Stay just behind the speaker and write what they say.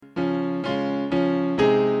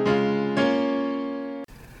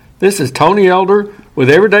This is Tony Elder with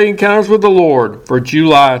Everyday Encounters with the Lord for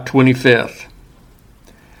July 25th.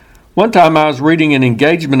 One time I was reading an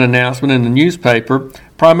engagement announcement in the newspaper,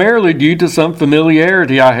 primarily due to some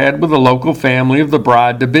familiarity I had with the local family of the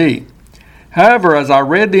bride-to-be. However, as I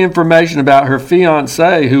read the information about her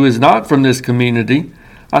fiancé, who is not from this community,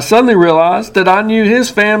 I suddenly realized that I knew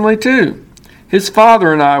his family too. His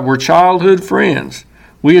father and I were childhood friends.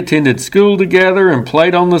 We attended school together and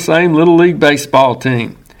played on the same Little League baseball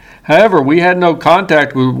team. However, we had no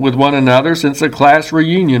contact with one another since a class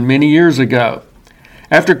reunion many years ago.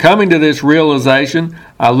 After coming to this realization,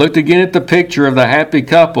 I looked again at the picture of the happy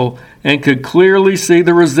couple and could clearly see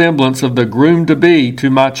the resemblance of the groom-to-be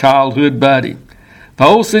to my childhood buddy. The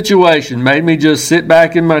whole situation made me just sit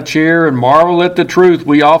back in my chair and marvel at the truth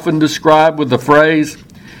we often describe with the phrase,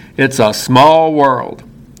 "It's a small world."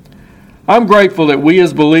 I'm grateful that we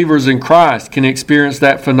as believers in Christ can experience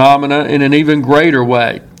that phenomena in an even greater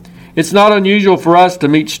way. It's not unusual for us to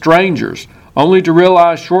meet strangers, only to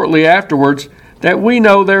realize shortly afterwards that we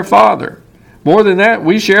know their Father. More than that,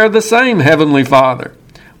 we share the same Heavenly Father.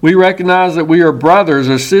 We recognize that we are brothers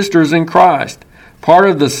or sisters in Christ, part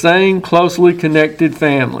of the same closely connected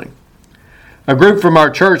family. A group from our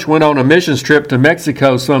church went on a missions trip to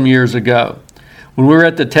Mexico some years ago. When we were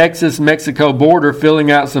at the Texas-Mexico border filling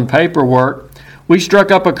out some paperwork, we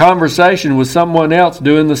struck up a conversation with someone else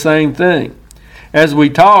doing the same thing. As we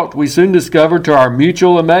talked, we soon discovered to our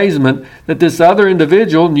mutual amazement that this other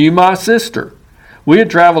individual knew my sister. We had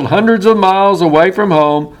traveled hundreds of miles away from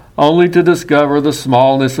home only to discover the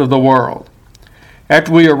smallness of the world.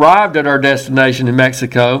 After we arrived at our destination in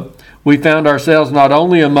Mexico, we found ourselves not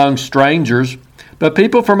only among strangers, but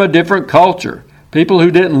people from a different culture, people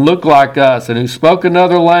who didn't look like us and who spoke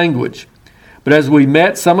another language. But as we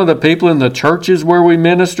met some of the people in the churches where we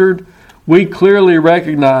ministered, we clearly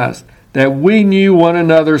recognized that we knew one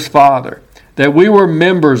another's Father, that we were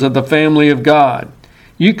members of the family of God.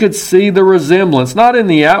 You could see the resemblance, not in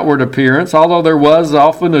the outward appearance, although there was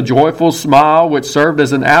often a joyful smile which served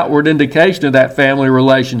as an outward indication of that family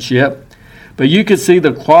relationship, but you could see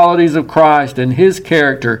the qualities of Christ and His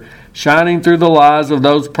character shining through the lives of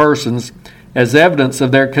those persons as evidence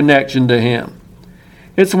of their connection to Him.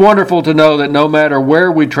 It's wonderful to know that no matter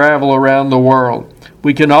where we travel around the world,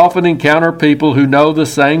 we can often encounter people who know the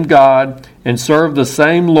same God and serve the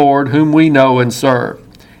same Lord whom we know and serve.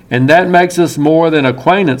 And that makes us more than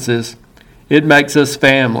acquaintances. It makes us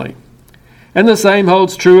family. And the same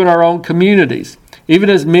holds true in our own communities, even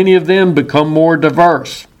as many of them become more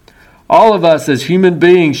diverse. All of us as human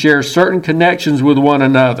beings share certain connections with one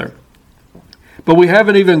another. But we have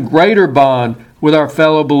an even greater bond with our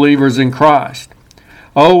fellow believers in Christ.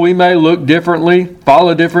 Oh, we may look differently,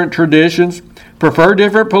 follow different traditions, prefer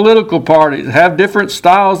different political parties, have different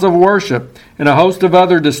styles of worship, and a host of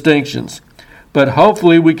other distinctions. But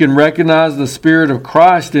hopefully we can recognize the Spirit of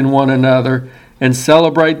Christ in one another and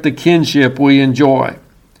celebrate the kinship we enjoy.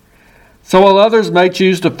 So while others may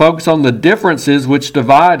choose to focus on the differences which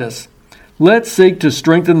divide us, let's seek to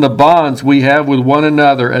strengthen the bonds we have with one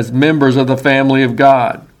another as members of the family of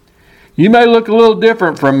God. You may look a little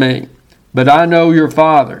different from me, but I know your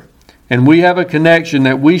Father, and we have a connection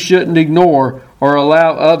that we shouldn't ignore or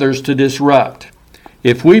allow others to disrupt.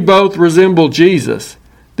 If we both resemble Jesus,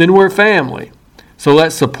 then we're family. So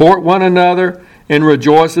let's support one another and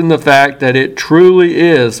rejoice in the fact that it truly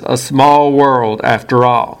is a small world after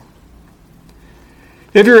all.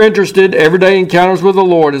 If you're interested, Everyday Encounters with the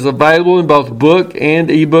Lord is available in both book and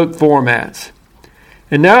ebook formats.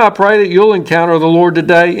 And now I pray that you'll encounter the Lord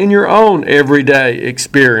today in your own everyday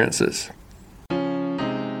experiences.